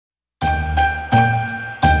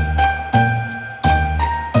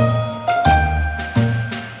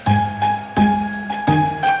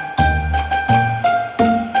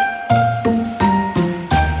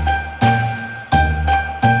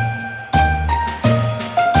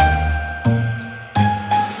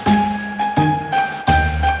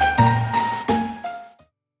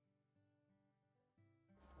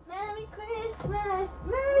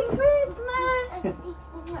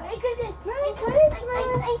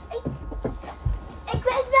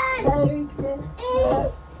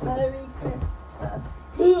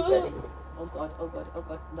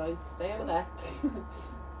No, stay over there.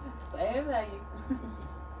 Stay over there, you.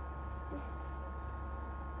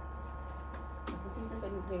 I can see this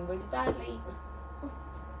thing doing really badly.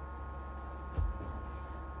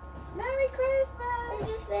 Merry Christmas!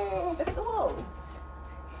 Look at the wall.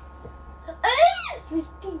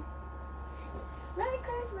 Merry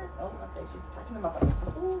Christmas! Oh, okay, she's packing them up.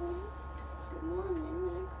 Oh, good morning,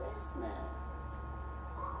 Merry Christmas.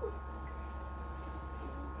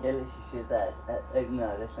 Yeah, literally, she was there.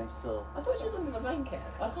 No, that's when she saw. I thought she was under the blanket.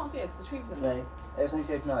 I can't see it because the tree was in No, there. it was when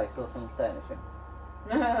she opened her eyes, saw someone staring at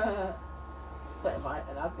her. So right,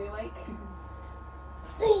 and I'd be awake.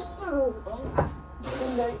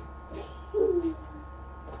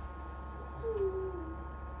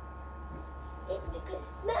 It's the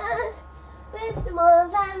Christmas with the more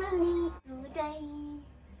family day.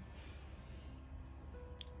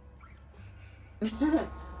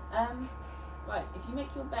 Right, if you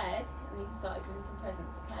make your bed, and then you can start opening some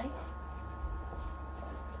presents, okay?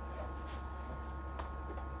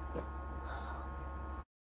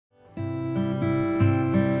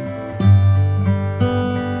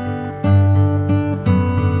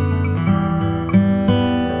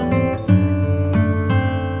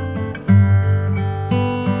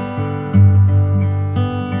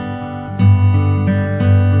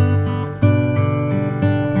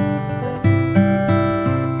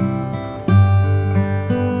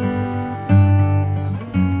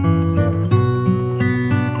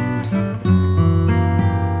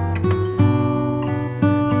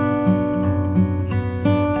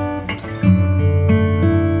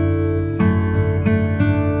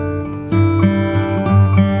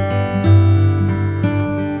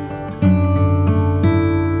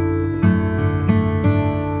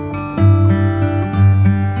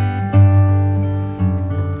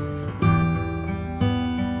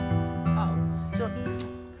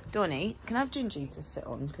 Donnie, can I have Gingy to sit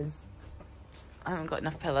on? Because I haven't got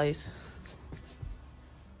enough pillows.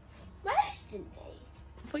 Where's Gingy?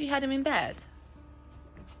 I thought you had him in bed.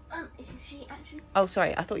 Isn't she actually? Oh,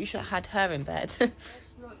 sorry. I thought you should have had her in bed. She's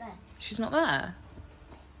not there. She's not there?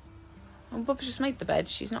 Well, Bob's just made the bed.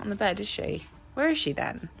 She's not on the bed, is she? Where is she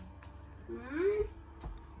then?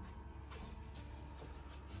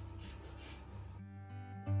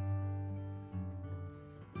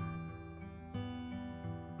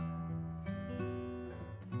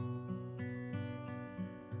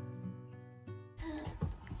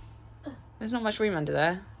 There's not much room under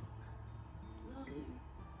there.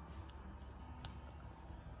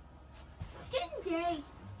 Gingy!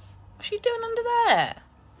 What's she doing under there?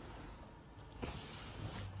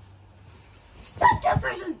 Santa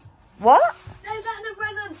presents! What? There's Santa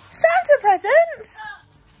presents! Santa presents?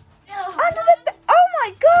 Under the bed? Oh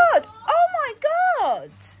my god! Oh my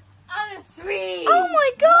god! Out of 3! Oh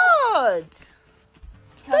my god!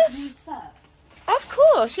 Can I use first? Of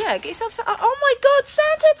course, yeah. Get yourself some. Oh my god,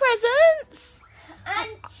 Santa presents!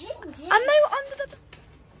 And Gingy! And they were under the.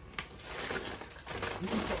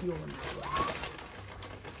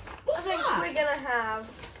 What's I think that? we're gonna have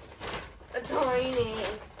a tiny.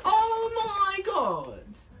 Oh my god!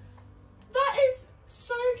 That is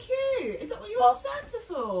so cute! Is that what you want Santa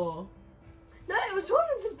for? No, it was one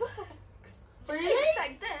of the books. Really?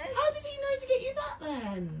 Like this. How did he know to get you that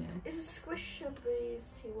then? It's a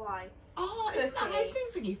Squishables TY. Oh, isn't that Cookie. those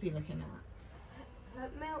things that you've been looking at?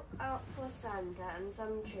 Put milk out for Santa and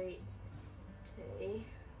some treats too.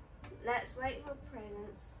 Let's wait for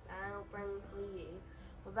presents that I'll bring for you.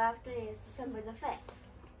 My birthday is December the 5th.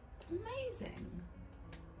 Amazing.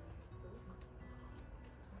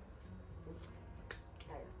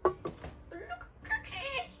 Look at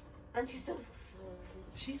this! And she's so fun.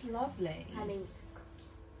 She's lovely. Her name's Cookie.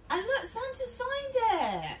 And look, Santa signed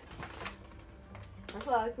it. That's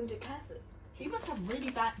why I opened it carefully. He must have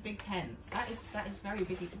really big pens. That is very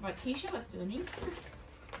big. Right, can you show us, Donnie?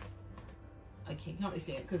 Okay, can't really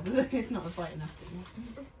see it because it's not bright enough.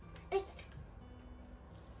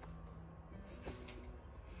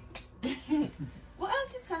 What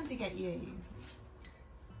else did Santa get you?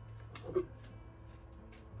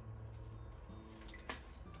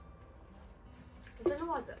 I don't know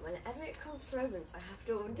why, but whenever it comes to romance, I have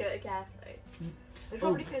to do it carefully. It's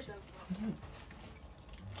probably because of...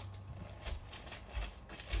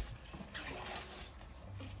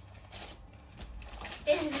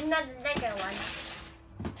 This is another Lego one.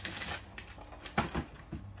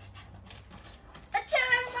 A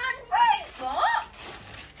 2-in-1 robot?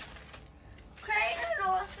 Create an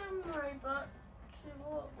awesome robot to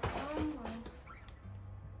walk. Oh my.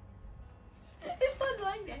 It's fun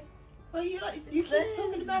like it. Well, you keep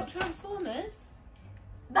talking about Transformers.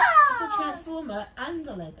 Ah! It's a Transformer and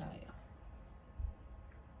a Lego.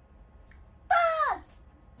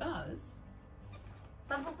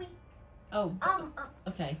 Oh,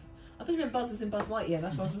 okay. I thought you meant Buzz as in Buzz Lightyear.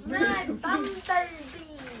 That's why I was No, really confused. Bumblebee.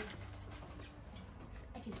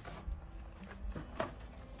 Okay.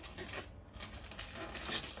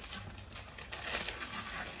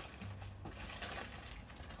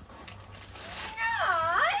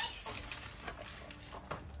 Nice.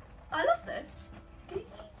 I love this.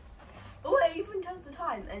 Oh, it even tells the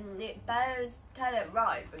time, and it better tell it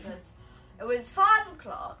right because it was 5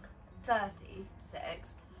 o'clock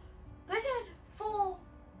 36, but it said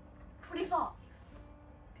 4:25.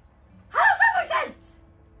 How does that make sense?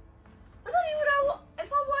 I don't even know what,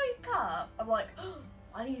 if I wake up, I'm like, oh,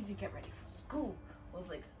 I need to get ready for school. I was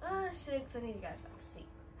like, 6, I need to go back to sleep.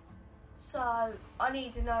 So I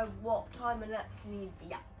need to know what time I actually need to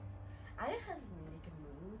be up. And it has a little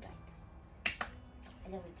mood light. I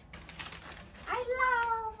love it. I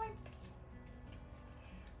love it.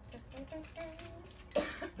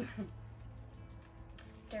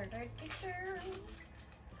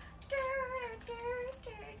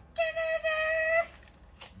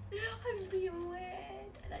 I'm being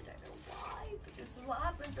weird, and I don't know why, but this is what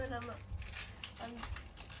happens when I'm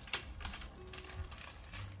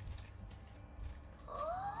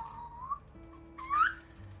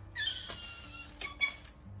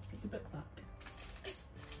It's a bookmark.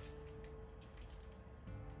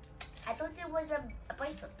 I thought it was a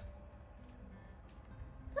bracelet.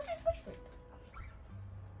 What is a bracelet?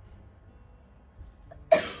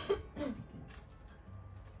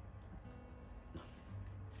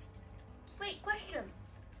 Wait, question.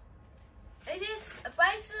 Is this a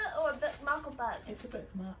bracelet or a bookmark or both? It's a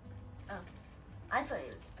bookmark. Oh, I thought it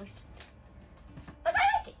was a bracelet. But I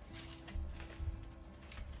like it.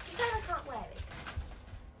 You said I can't wear it.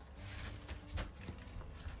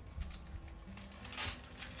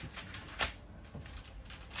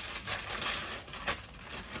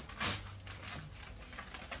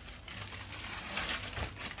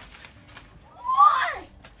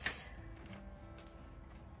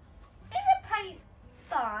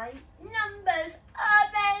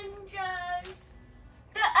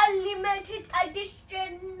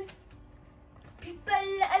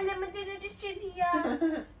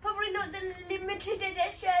 Probably not the limited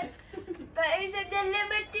edition, but it's the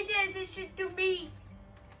limited edition to me.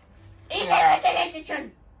 Limited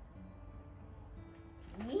edition.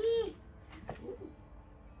 Me.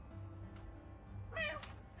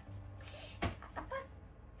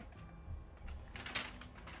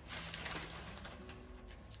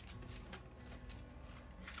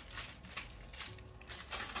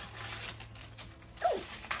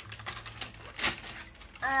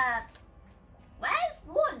 Where's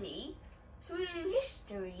Wally through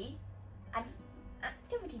history and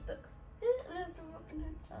activity book? There's a Robin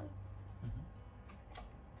Hood song.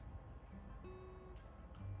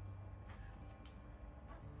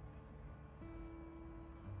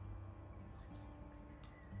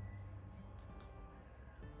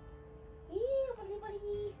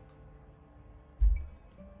 Wally.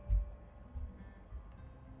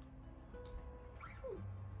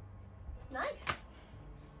 Nice.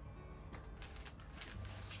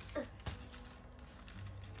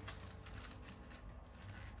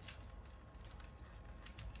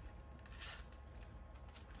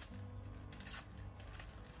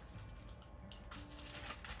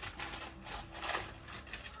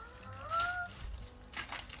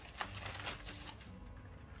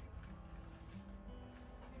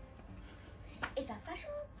 It's a fashion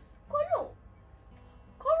color.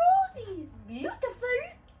 Color is beautiful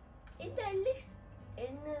in the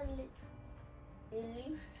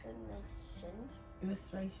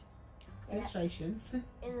illustrations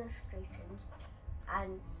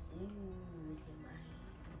and soothing mind.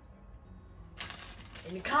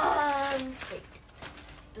 And you can't speak.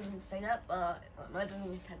 Doesn't say that, but I'm not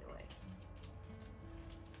doing it anyway.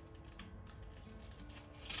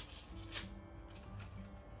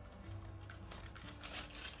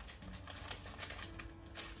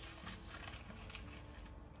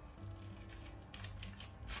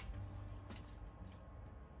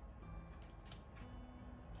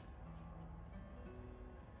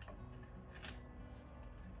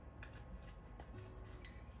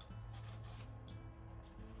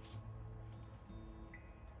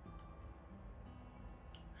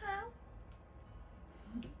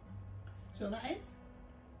 Sure that is?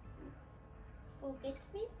 Forget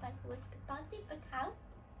me, but was about it, but how?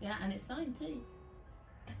 Yeah, and it's signed too.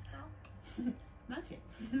 How? Magic.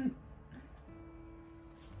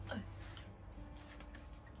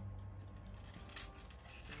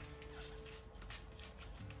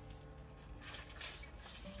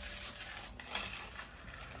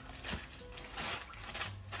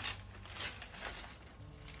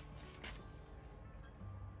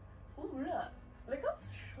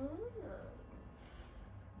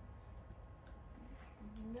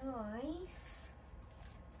 Nice.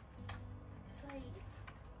 It's like,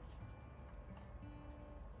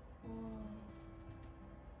 whoa.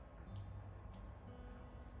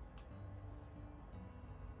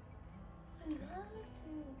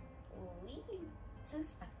 So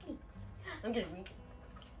sparkly. I'm gonna read it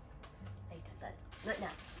later, but not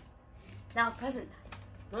now. Now present time,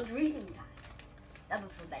 not reading time. That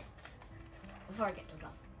before bed. Before I get to bed.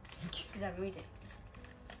 Because I'm reading.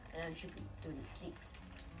 And I should be doing things.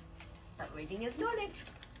 But reading is knowledge.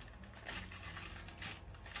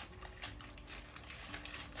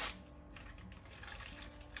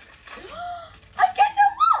 I get a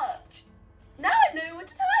watch! Now I know what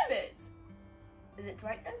the time is. Is it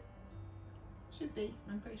right then? Should be.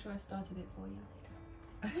 I'm pretty sure I started it for you.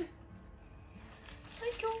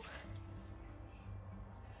 Thank you.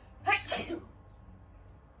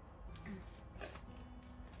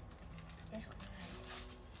 This one.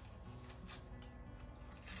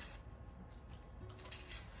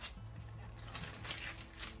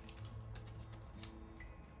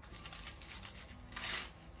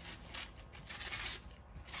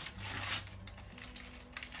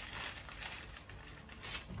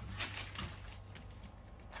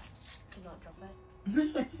 Do not drop it.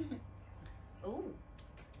 Ooh.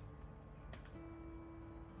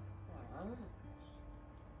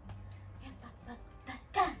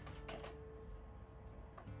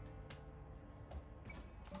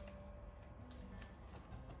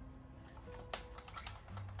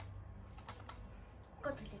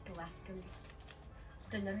 Got a little rattle.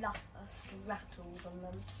 Done a lot of rattles on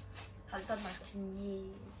them. Haven't done that in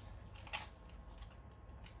years.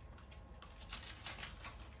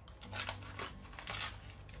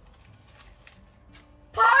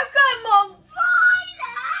 Pokemon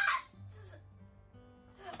Violet!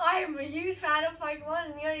 I am a huge fan of Pokemon,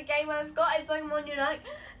 and the only game I've got is Pokemon Unite.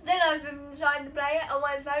 Then I've been trying to play it on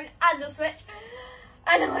my phone and the Switch,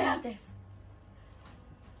 and now I have this.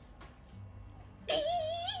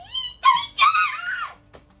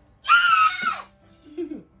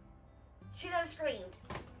 She never screamed.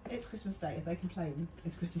 It's Christmas Day. If they complain,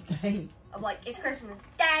 it's Christmas Day. I'm like, it's Christmas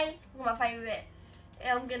Day. My favourite.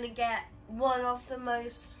 I'm gonna get one of the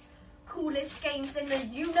most coolest games in the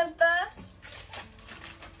universe.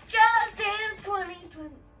 Just Dance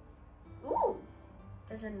 2020. Ooh,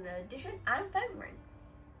 there's an edition and phone ring.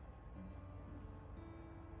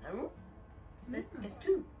 Oh, there's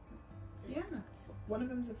two. Yeah. One of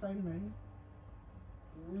them's a phone ring.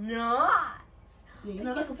 Nice. Yeah, you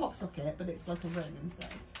know, like a pop socket, but it's like a ring instead.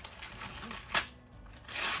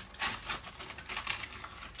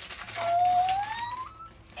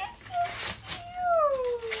 It's so cute.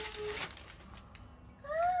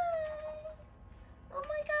 Oh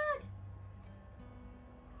my god.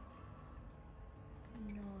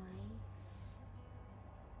 Nice.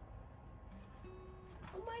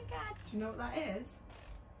 Oh my god. Do you know what that is?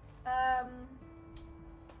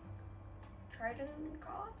 Trading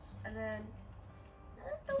cards, and then.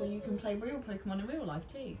 So you can play real Pokemon in real life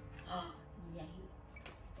too. Oh, yay.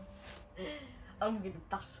 I'm gonna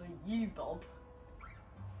battle you, Bob.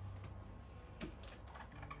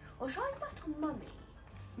 Or should I battle Mummy?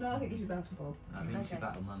 No, I think you should battle Bob. I think you Okay. should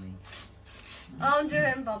battle Mummy. I'm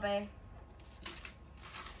doing Bobby.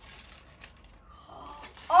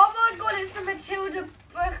 Oh my god, it's the Matilda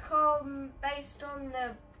book based on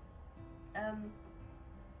the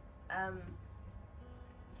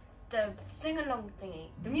sing-along thingy,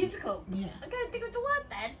 the musical. Yeah. I can't think of the word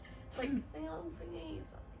then. It's like sing-along thingy.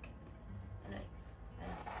 It's like, anyway.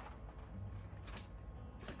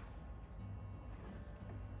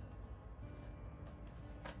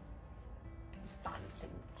 Balancing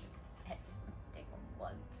everything on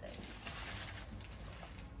one thing.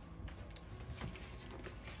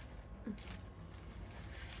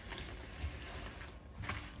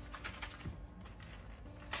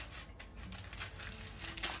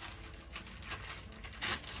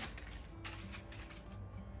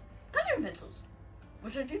 Colouring pencils,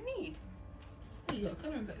 which I do need. Oh, you got a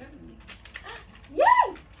colouring book, haven't you?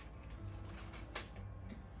 Yay!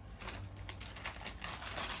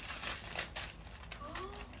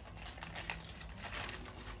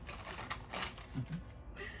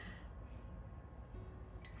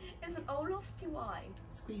 Isn't Olaf too wide?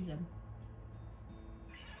 Squeeze him.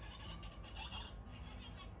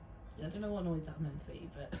 Yeah, I don't know what noise that meant to be,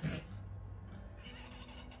 but.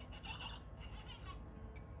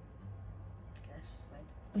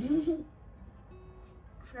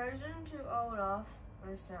 Frozen to Olaf,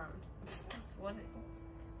 no sound. That's what it was.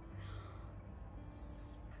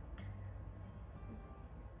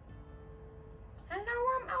 Hello,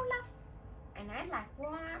 I like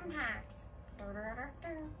warm hats.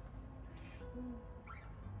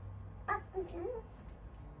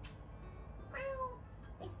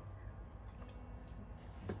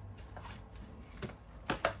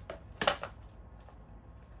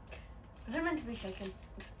 Was it meant to be shaken?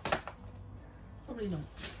 Probably not.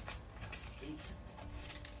 Oops.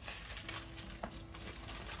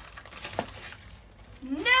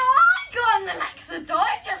 No, I got an Alexa toy,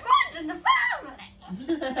 it just runs in the family.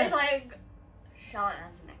 It's like, Sean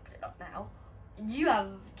has an Alexa now. You have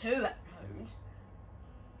 2 at home.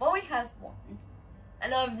 Bobby has 1.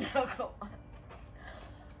 And I've now got 1.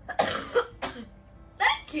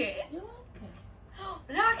 Thank you. You're welcome.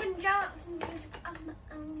 Now I can jump some music on my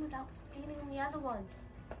own without stealing the other one.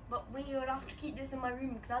 But we would have to keep this in my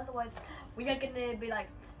room because otherwise we are going to be like,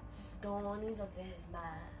 Stories of this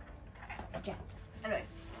man. Yeah. Anyway.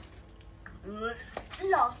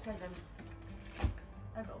 Last present.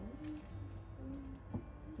 I got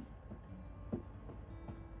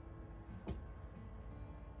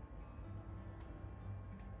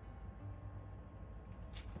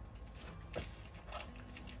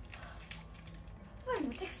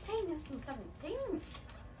I'm 16, you're still 17.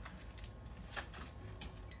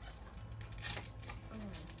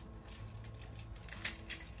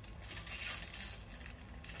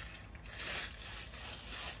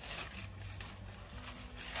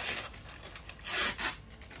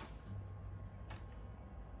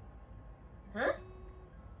 Huh?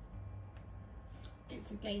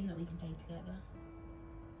 It's a game that we can play together.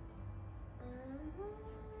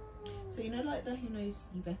 So you know, like the Who Knows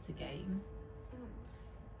You Better game?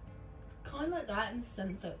 It's kind of like that in the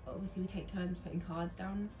sense that obviously we take turns putting cards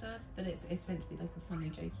down and stuff, but it's meant to be like a funny,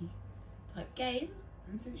 jokey type game.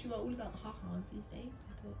 And since you are all about ha-has these days,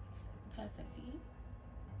 I thought it would be perfect for you.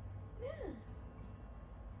 Yeah.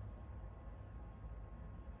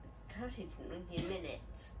 30 to 20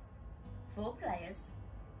 minutes. 4 players,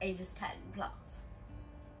 ages 10 plus.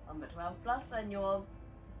 I'm a 12 plus and you're,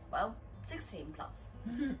 well, 16 plus.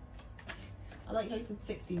 I like how you said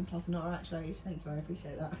 16 plus, not our actual age. Thank you, I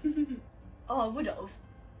appreciate that. Oh, I would have.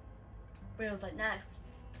 But I was like, no.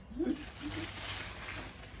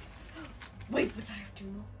 Wait, but I have 2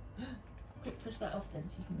 more. Quick, push that off then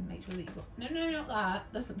so you can make sure that you've got... No, not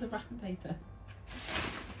that. The wrapping paper.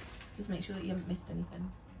 Just make sure that you haven't missed anything.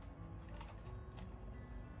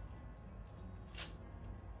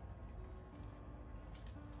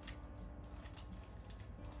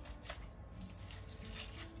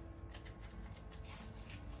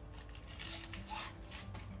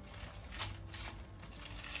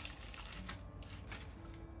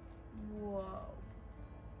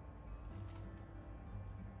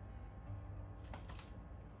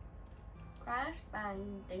 Crash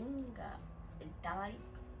bang dinga die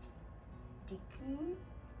diku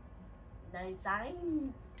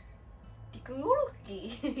design dikuruki.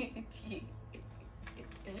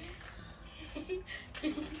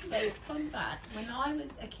 So, fun fact, when I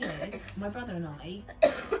was a kid, my brother and I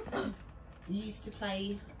used to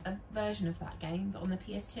play a version of that game, but on the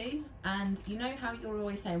PS2. And you know how you're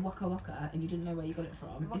always saying waka waka and you didn't know where you got it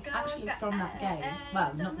from? It's actually from that game.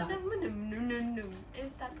 Well, not that.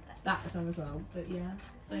 Is That song as well, but yeah.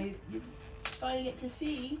 So you finally get to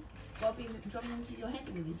see what being drummed into your head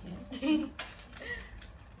all these years.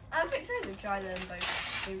 I'm excited to try them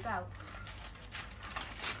both games out.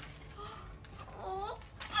 Oh,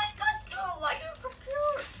 I got you! Why are you so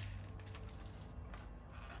cute?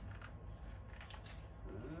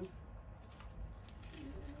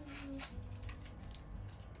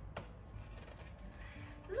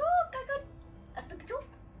 Look, I got a picture.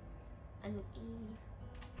 An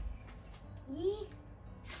E.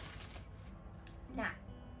 Now.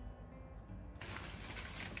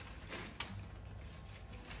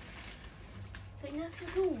 Think that's a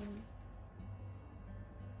tool.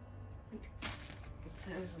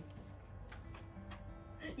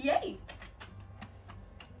 Yay!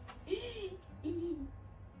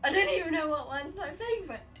 I don't even know what one's my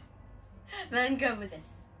favourite. But I'm going with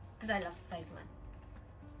this, because I love the favourite one.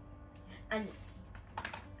 And this.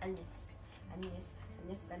 And this. And this. And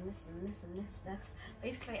this. And this. And this. And this. And this.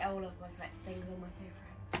 Basically all of my things are my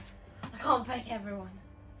favourite. I can't pick everyone.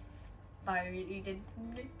 But I really did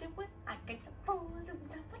the one. I get the balls of the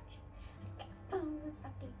punch. I get the balls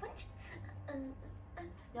of the punch.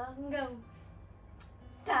 Now I can go.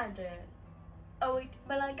 Time to. Oh wait,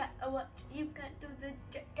 but I got a watch. You can't do the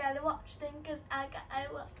gotta watch thing because I got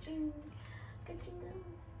a watch too.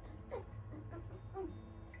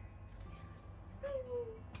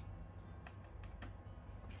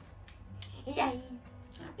 Yay!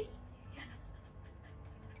 Happy?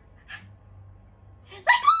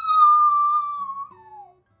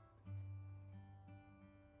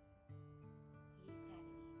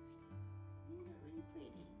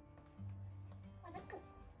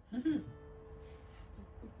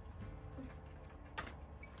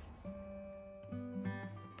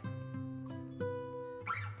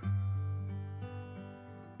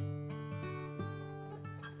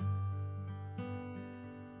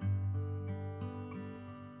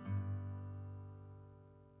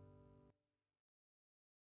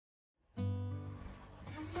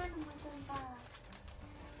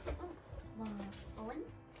 One, two, one,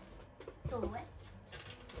 two, three.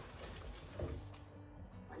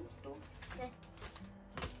 1, 2,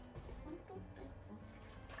 3, 4,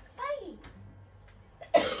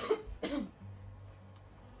 5.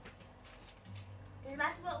 Does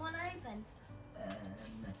Matt put one open?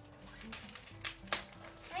 No.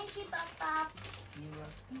 Thank you, Papa. You're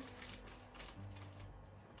welcome.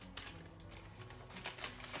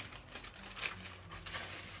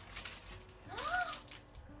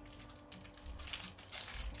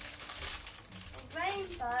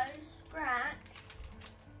 Rainbow scratch.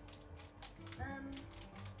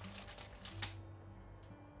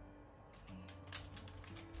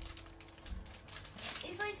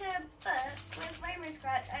 It's like a book with rainbow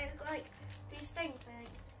scratch, and it's got like these things, so like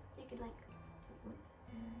you could like.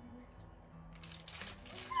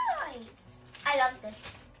 Nice. I love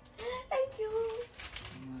this. Thank you.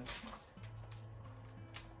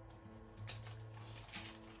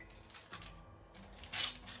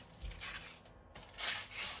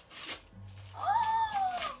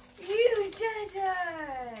 You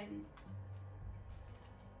didn't!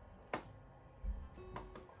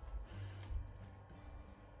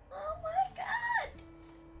 Oh my god!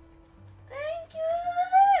 Thank you!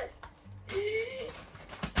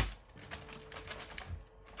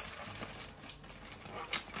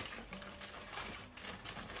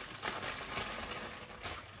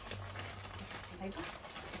 Paper?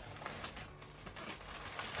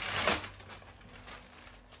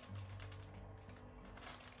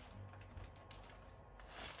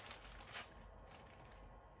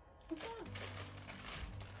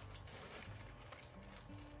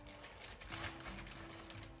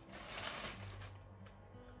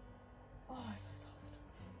 Oh, it's so soft.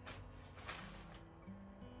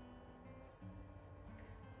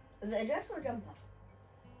 Is it a dress or a jumper?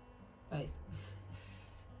 Both.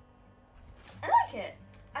 I like it.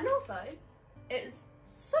 And also, it's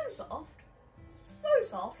so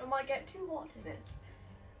soft, I might get too hot in it.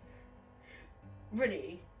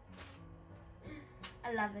 Really.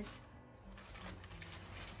 I love it.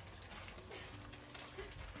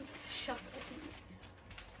 Shut it.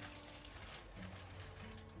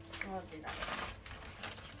 I'll do that.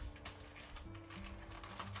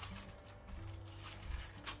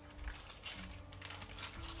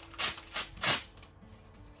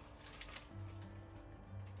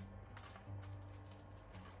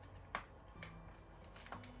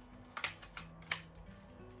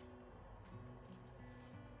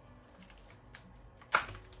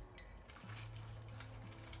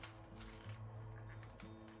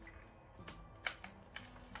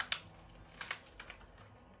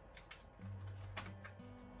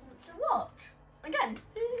 To watch again.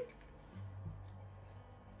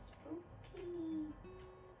 Spooky.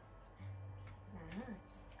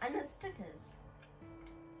 Nice. And there's stickers.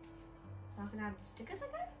 So I can add stickers, I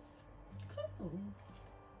guess. Cool.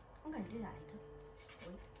 I'm going to do that later.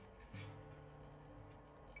 Wait.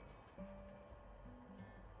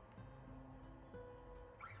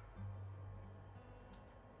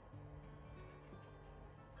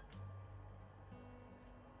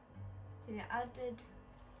 Yeah, I did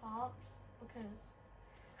Parcs because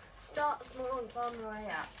start small and climb the way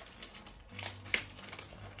up.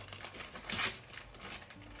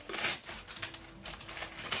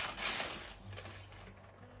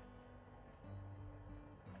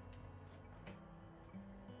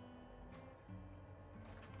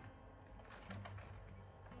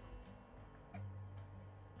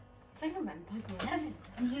 I think I'm in Pokemon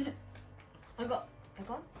 11. I got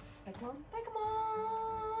Pokemon.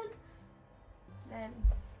 Then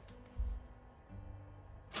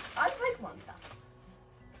I like Pokemon stuff.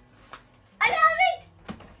 I love it!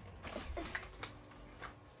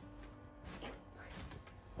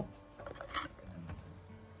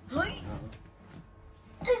 Hi.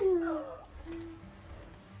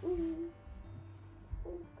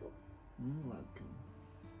 You're welcome.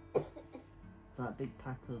 That big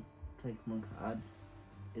pack of Pokemon cards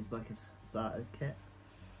is like a starter kit.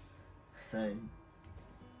 So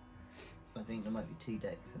I think there might be 2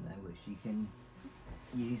 decks in there which you can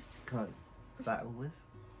use to kind of battle with.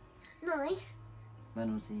 Nice.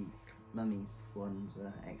 And obviously Mummy's ones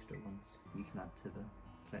are extra ones you can add to the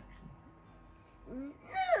collection.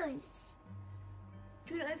 Nice.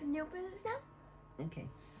 Do you want to open your presents now? Okay.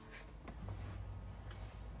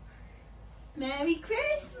 Merry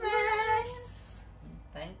Christmas!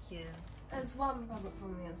 Thank you. There's one present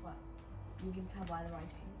from me as well. You can tell by the writing.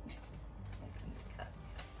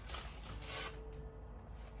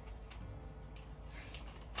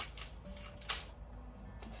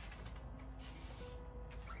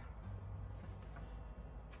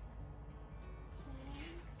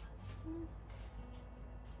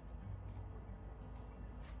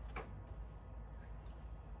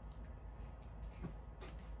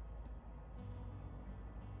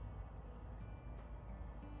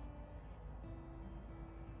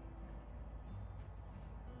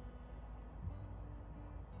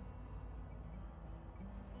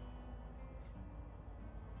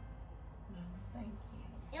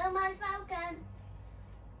 You're most welcome.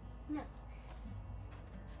 No.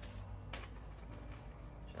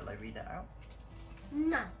 Shall I read it out?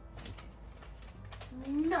 No.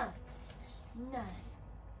 No. No.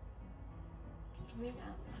 Read it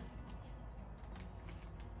out.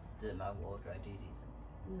 Does it matter what order I do these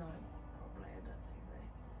in? No. Probably, I don't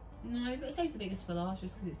think No, but save the biggest for last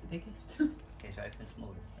just because it's the biggest. Okay, shall I open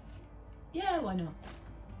smallest then? Yeah, why not?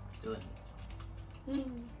 Do it.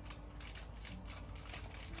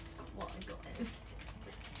 what I got is.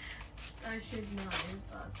 I should know,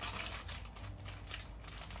 but.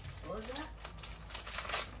 What was that?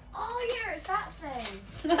 Oh, yeah, it's that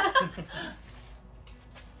thing.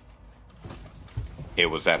 It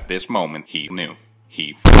was at this moment he knew.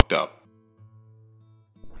 He fucked up.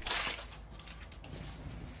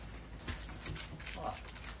 What?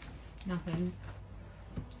 Nothing.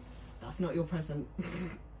 That's not your present.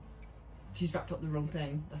 She's wrapped up the wrong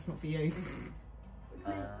thing. That's not for you.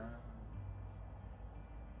 No.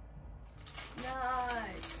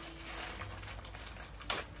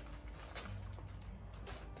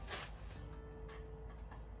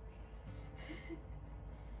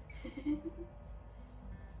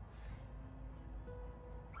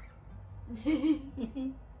 Really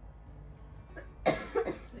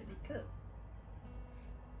cool.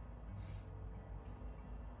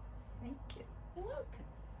 Thank you. You're welcome.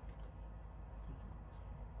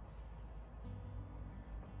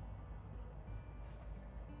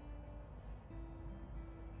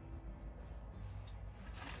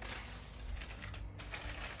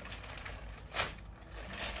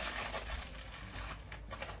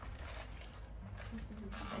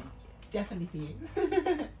 It's definitely for you. I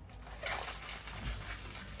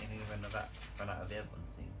think we're gonna run out of the other one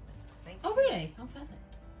soon. So. Thank you. Oh really? Oh perfect.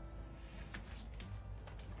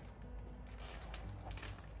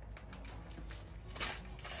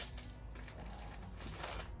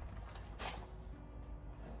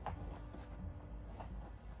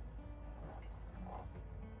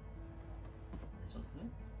 This one for me?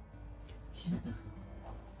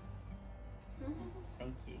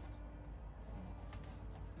 Thank you.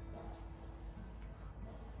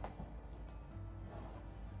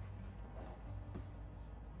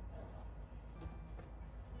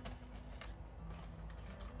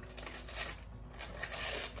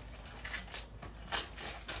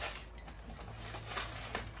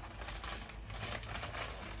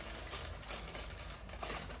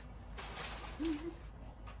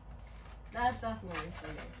 That's definitely for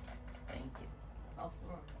you. Thank you. Of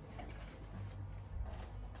course.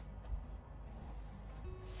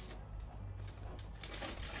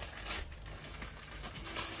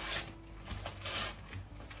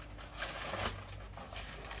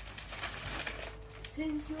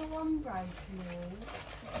 Since you're on break,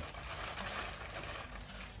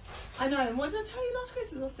 I know, and what did I tell you last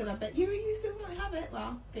Christmas? I said, I bet you still might have it.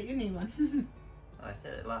 Well, get your new one. I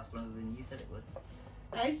said it lasts longer than you said it would.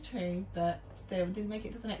 That is true, but still, didn't make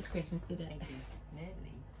it to the next Christmas, did it? Thank you. Nearly.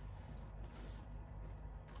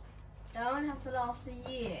 that one has to last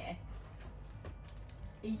a year.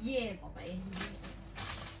 A year, Bobby. A year.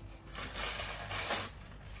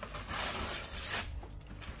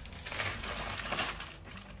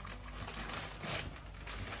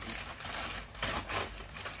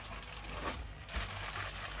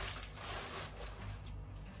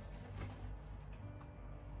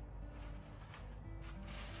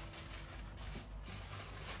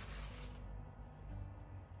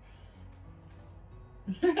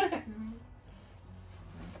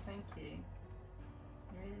 Thank you.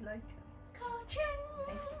 I really like it. Ka-ching!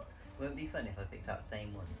 Thank you. Wouldn't it be fun if I picked out the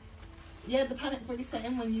same one? Yeah, the panic really set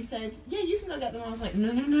in when you said, yeah, you can go get them. I was like,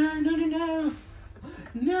 no, no, no, no, no, no.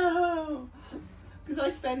 No. Because I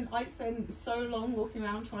spent so long walking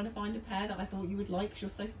around trying to find a pair that I thought you would like because you're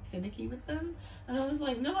so finicky with them. And I was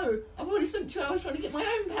like, no, I've already spent 2 hours trying to get my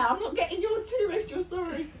own pair. I'm not getting yours too, Rachel,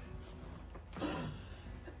 sorry.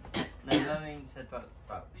 No, Mummy said about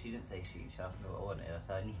she didn't say shoes, she asked me what I wanted. I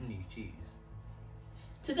said I need new shoes.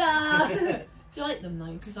 Ta-da! Do you like them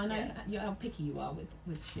though? Because I know Yeah. how picky you are with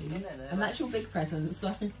shoes. No, and that's your big present, so.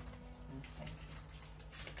 Okay.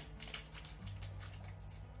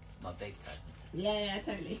 My big present. Yeah,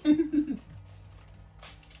 totally.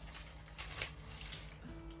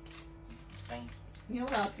 Thank You're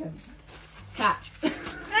welcome. Catch.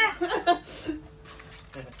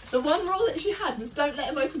 The one rule that she had was don't let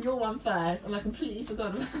him open your one first, and I completely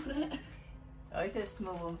forgot about it. I said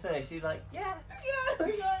small one first. You're like, yeah. Yeah, I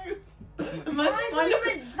know. Why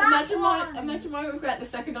Imagine my regret the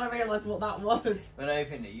second I realised what that was. When I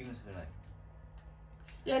opened it, you must have been like,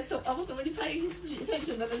 Yeah, so I wasn't really paying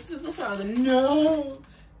attention. Then as soon as I saw it, I was like, no.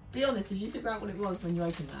 Be honest, did you figure out what it was when you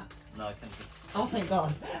opened that? No, I can't. Oh, thank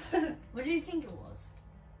God. What do you think it was?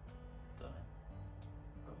 Don't know.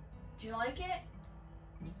 Do you like it?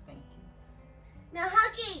 Yes, thank you. Now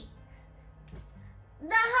huggy! The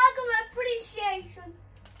hug of appreciation!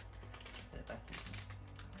 Put it back in.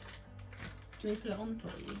 Do you want me to put it on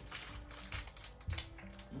for you?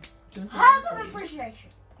 Do you want me to put it Hug on of for you?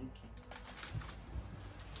 appreciation! Okay.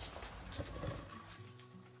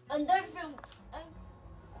 And don't feel...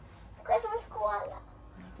 Christmas koala.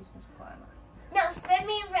 Christmas koala. Now spin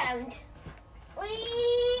me around.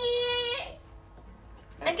 Whee!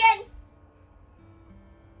 Again.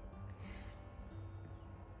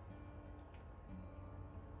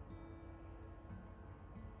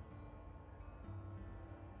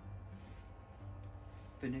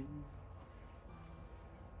 Spinning.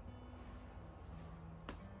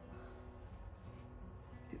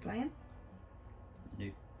 Is it playing? No.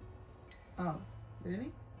 Oh,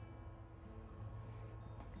 really?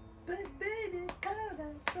 But baby,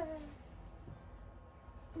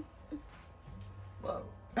 Whoa.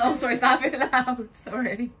 oh, sorry, is that a bit loud?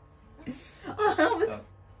 Sorry. Oh, that was... Oh.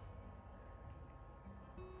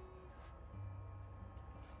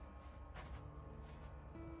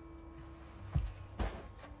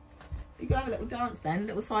 You could have a little dance then, a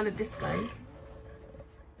little silent disco.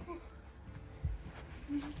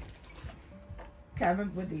 Okay, I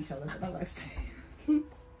remember with each other, but that works too.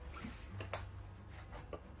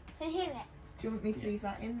 I hear it. Do you want me to leave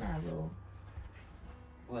that in there or?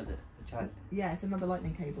 What is it? A charger? Yeah, it's another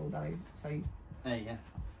lightning cable though, so Oh, yeah.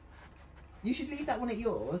 you should leave that one at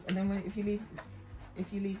yours, and then if you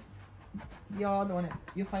leave your other one at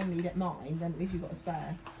your phone lead at mine, then at least you've got a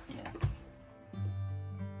spare. Yeah.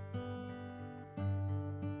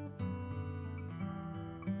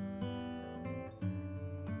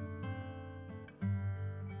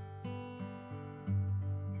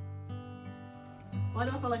 Why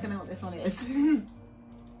do I feel like I know what this one is?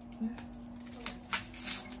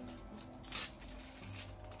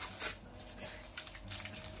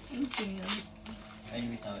 Thank you. Only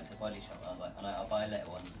reason I went to the body shop, I was like, I'll buy a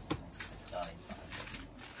little one just to make the skies fun.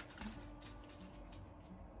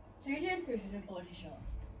 So you did go to the body shop?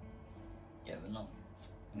 Yeah, but not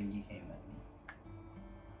when you came with me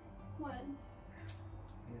When?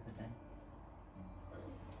 the other day.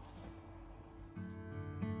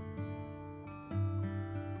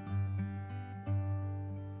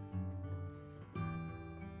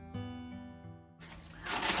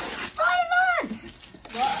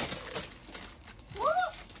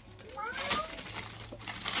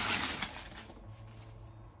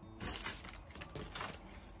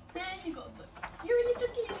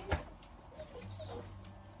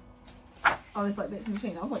 Oh, there's like bits in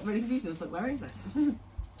between. I was like really confused. I was like, where is it? Nice.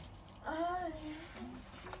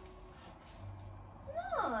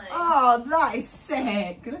 Oh, that is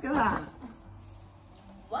sick. Look at that.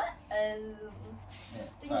 What? Yeah,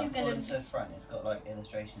 Think you're gonna- to the front, it's got like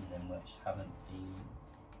illustrations in which haven't been.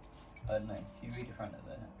 I don't know. If you read the front of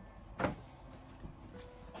it,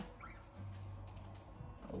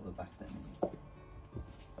 or the back of it.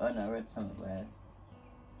 Oh no, I read something where.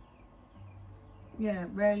 Yeah,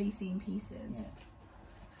 rarely seen pieces. Yeah.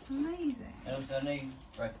 That's amazing. And also, I know you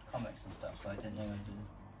read comics and stuff, so I didn't know when to.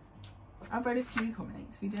 I've read a few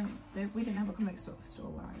comics. We didn't have a comic store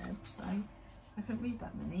where I lived, so I couldn't read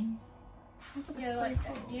that many. I thought that's Yeah, so like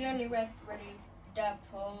cool. you only read really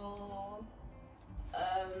Deadpool,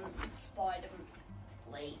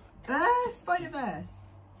 Spider-Man. Spider-Verse.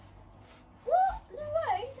 What? No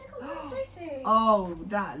way! They got Gwen Stacy. Oh,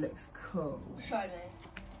 that looks cool. Show me.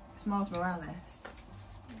 It's Miles Morales.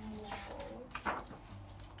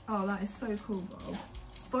 Oh, that is so cool, Bob.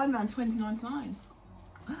 Spider-Man 2099.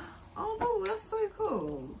 Oh, Bob, that's so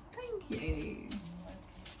cool. Thank you.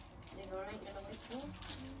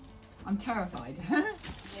 I'm terrified.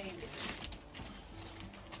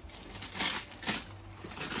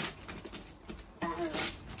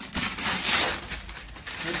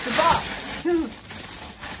 It's the box.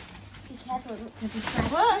 Be careful not to be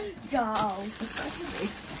What? doll.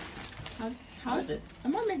 How is it?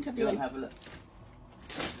 am I meant to Do be you want like to have a look?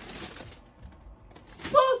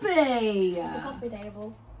 Bobby? It's a coffee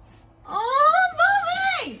table. Oh,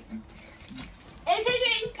 Bobby! It's a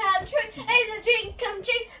dream come true. It's a dream come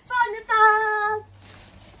true from the farm.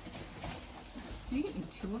 Do you get me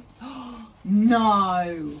two?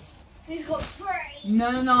 No. He's got 3.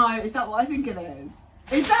 No. Is that what I think it is?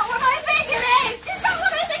 Is that what I think it is? Is that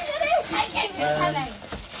what I think it is? I gave you 7.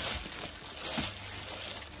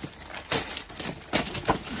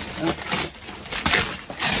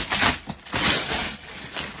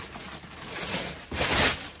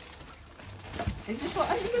 Is this what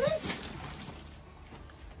I think it is?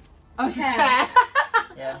 chair.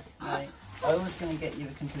 Yeah, no. I was going to get you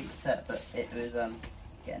a complete set, but it was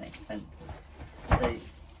getting expensive. So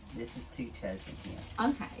this is 2 chairs in here.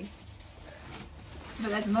 Okay. But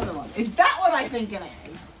there's another one. Is that what I think it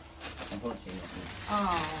is? Unfortunately, it is.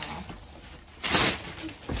 Oh.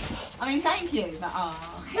 I mean, thank you, but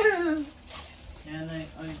oh. Yeah, no,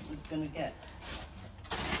 I was going to get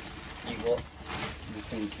you what you're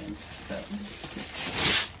thinking, but...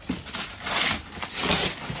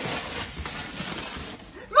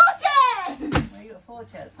 No, you got 4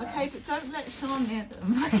 chairs now. Okay, but don't let Sean near them.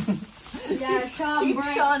 Yeah, Sean. Keep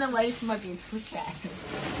Sean away from my beautiful chair.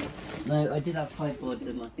 No, I did have sideboards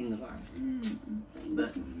in my thing around,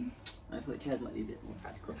 but I thought chairs might be a bit more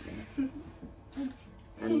practical.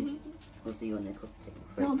 And also you want the coffee table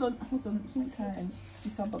for ages. Hold on, it's my turn.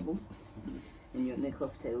 You saw bubbles. And you want the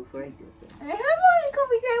coffee table for ages. So. I have my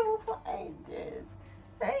coffee table for ages.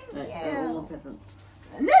 Thank Right, you. one more present.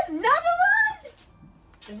 And there's another one!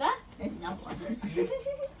 Is that? There's another one. I'm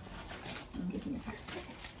giving it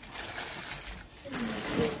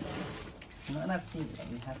I'm not allowed to see it,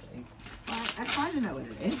 you have to. I kind of know what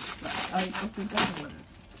it is, but I also don't want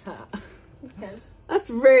it. Because. That's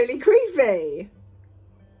really creepy.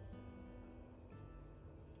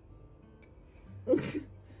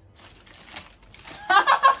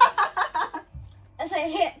 I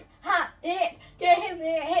say hip, hop, the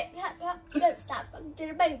hip, hop, don't stop, do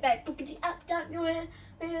the bang bang, book it up,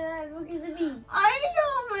 look at the knee. I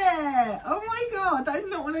love it! Oh my god, that is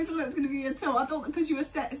not what I thought it was going to be at all. I thought because you were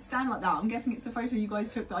stand like that, I'm guessing it's a photo you guys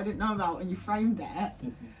took that I didn't know about and you framed it.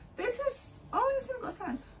 This is, oh, this has got a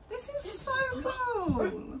stand. This is so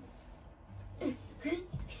cool. Do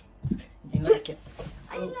you like it?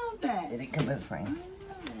 I love it. Did it come with a frame? I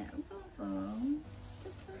love it. Bubble.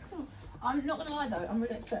 That's so cool. I'm not going to lie though, I'm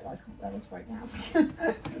really upset that I can't wear this right now.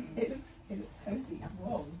 it looks cozy and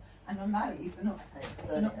warm. And I'm mad at you for not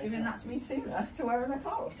giving that to me sooner to wear in the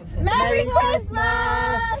car or something. Merry Christmas!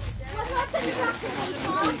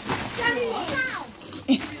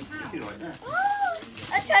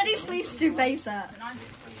 A Teddy please do face up.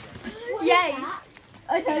 Yay!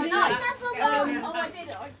 A Teddy. Oh, I did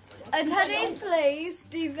it. A Teddy please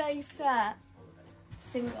do face up.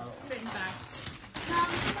 Single.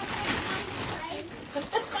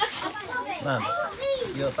 Mum,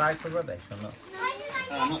 your bag for rubbish or not?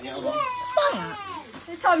 Not yet. What's that?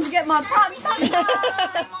 It's time to get my pants.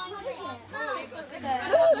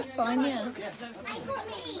 Oh, that's fine, yeah.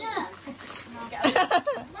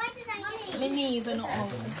 My knees are not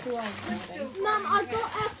old. I'm too old. Mum, I got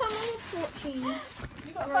a family fortune.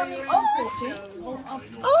 You got a family fortune?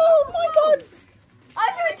 Oh my god! I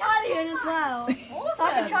do Italian as well. Awesome. So I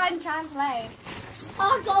can try and translate.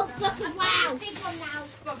 Oh god, look as well. Big one now.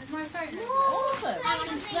 Awesome.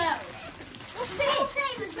 What's this?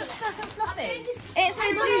 It's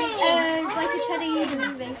like a Teddy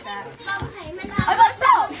movie set. I got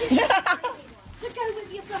socks! To go with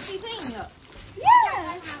your fluffy thing, look.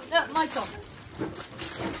 Yeah! Look, my socks.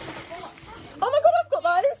 Oh my god, I've got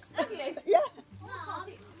those! Have you? Yeah.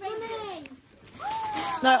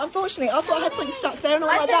 No, unfortunately, I thought I had something stuck there and all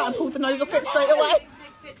like that and pulled the nose off it straight away.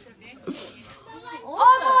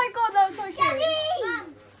 Oh my god, that was so cute!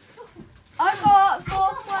 I got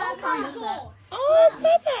 4 square kind of set. Oh, that's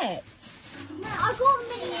perfect. I got a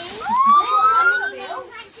mini.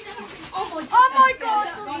 Oh my god,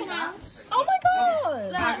 something else. Oh my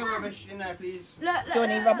god. Bag of rubbish in there, please. Do you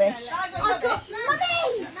need rubbish? I got,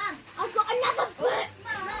 Mummy! I got another book.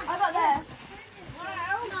 I got this.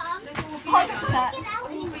 Project set.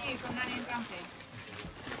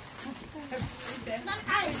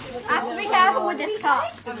 I have to be careful with this cup.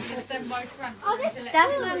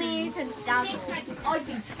 That's what I need to dazzle. I'd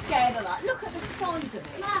be scared of that. Look at the size of it.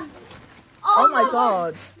 Oh my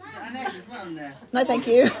god. And there's one there. No, thank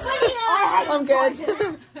you. I'm good.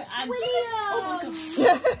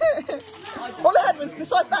 All I had was the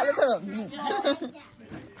size that little.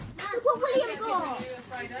 Look what William got.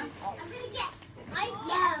 I'm going to get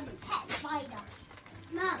pet spider.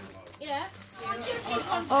 Mum. Yeah.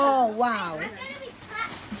 Oh wow. I'm going to be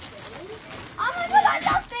practicing. Oh my god, I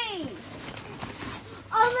love these.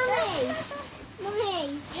 Oh, Mummy.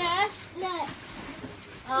 Yeah? Look.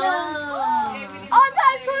 Oh,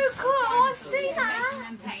 that's so cool. I've seen that.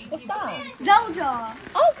 What's that? Zelda.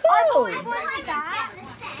 Oh, cool. I like that.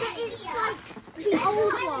 But it's like the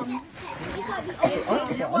old one. It's like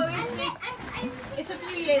the old one. It's a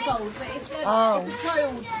few years old, but it's a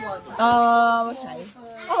child's one. Oh, okay.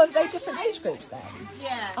 Oh, are they different age groups then?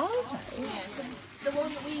 Yeah. Oh, okay. Yeah, so the one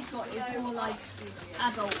that we've got is more like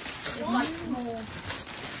adult. It's like more...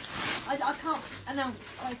 I can't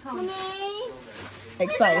announce. I can't.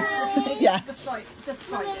 Explain. Yeah.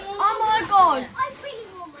 Oh my god! I really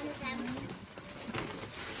want one of them.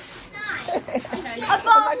 Nice. I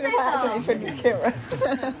bought Imagine if I accidentally tried to kill her.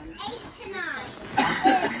 8 to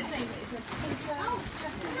 9.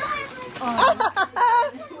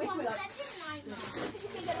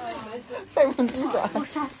 Same ones you got. I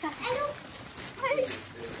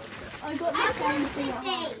got the same thing.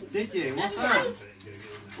 Did you? What's that?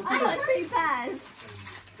 I got 2 pairs.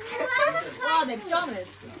 Oh, they're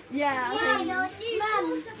pajamas. Yeah, I think. Mum,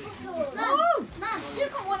 You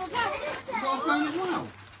got one of them. You got a phone as well?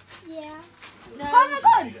 yeah. Oh my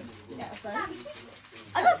god!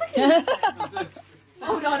 I got second.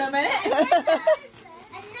 Hold on a minute. Another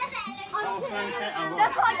Oh, phone kettle.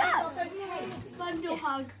 That's what I got. Bundle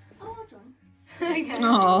hug. Okay.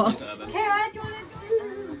 Aww. Kara, do you want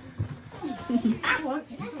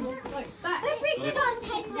to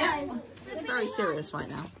They're very serious right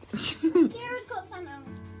now. Kira's got some out.